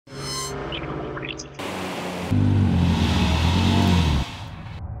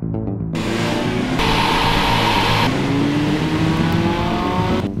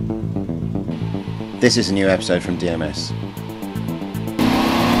This is a new episode from DMS.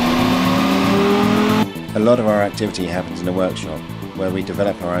 A lot of our activity happens in the workshop, where we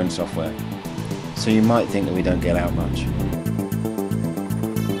develop our own software, so you might think that we don't get out much.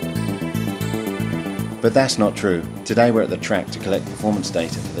 But that's not true. Today we're at the track to collect performance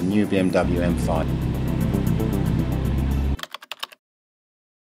data for the new BMW M5.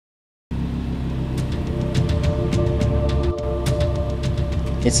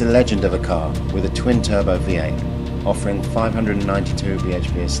 It's a legend of a car with a twin-turbo V8 offering 592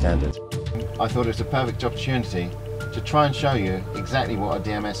 bhp as standard. I thought it was a perfect opportunity to try and show you exactly what a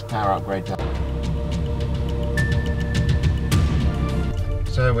DMS power upgrade does.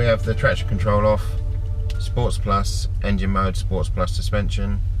 So we have the traction control off, Sports Plus, engine mode, Sports Plus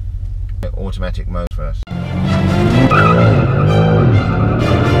suspension, automatic mode first.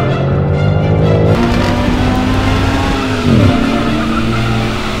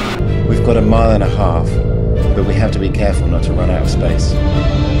 We've got 1.5 miles, but we have to be careful not to run out of space.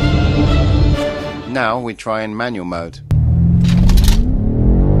 Now we try in manual mode.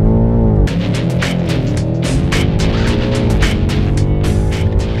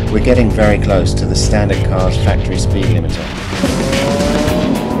 We're getting very close to the standard car's factory speed limiter.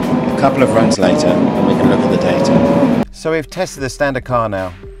 A couple of runs later and we can look at the data. So we've tested the standard car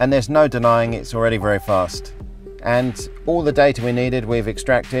now, and there's no denying it's already very fast. And all the data we needed we've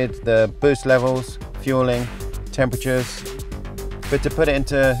extracted, the boost levels, fueling, temperatures. But to put it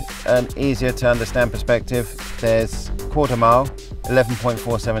into an easier to understand perspective, there's 1/4 mile,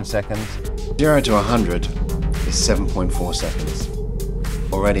 11.47 seconds. 0 to 100 is 7.4 seconds.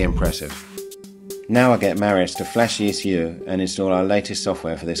 Already impressive. Now I get Marius to flash the ECU and install our latest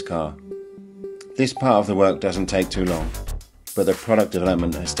software for this car. This part of the work doesn't take too long, but the product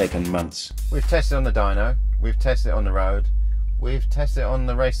development has taken months. We've tested on the dyno, we've tested it on the road, we've tested it on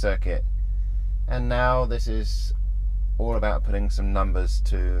the race circuit, and now this is all about putting some numbers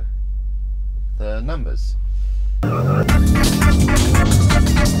to the numbers.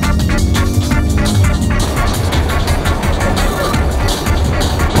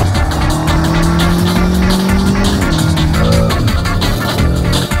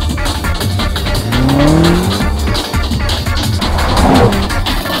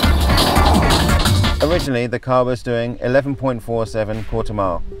 Originally the car was doing 11.47 1/4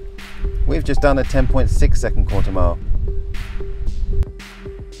 mile. We've just done a 10.6 second 1/4 mile.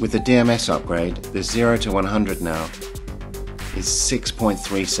 With the DMS upgrade, the 0 to 100 now is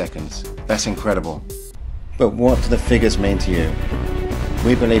 6.3 seconds. That's incredible. But what do the figures mean to you?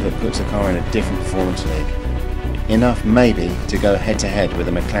 We believe it puts the car in a different performance league. Enough maybe to go head to head with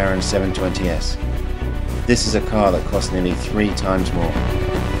the McLaren 720S. This is a car that costs nearly 3 times more.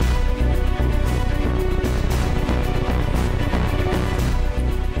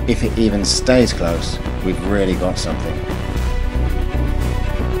 If it even stays close, we've really got something.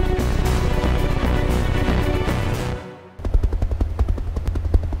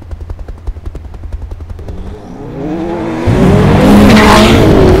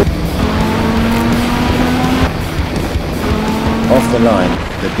 Off the line,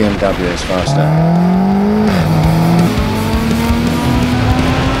 the BMW is faster.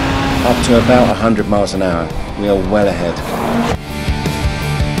 Up to about 100 miles an hour, we are well ahead.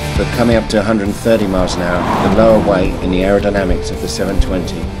 But coming up to 130 miles an hour, the lower weight and the aerodynamics of the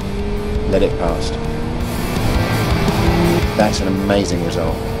 720 let it past. That's an amazing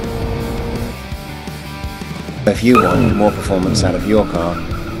result. If you want more performance out of your car,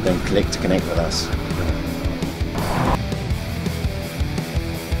 then click to connect with us.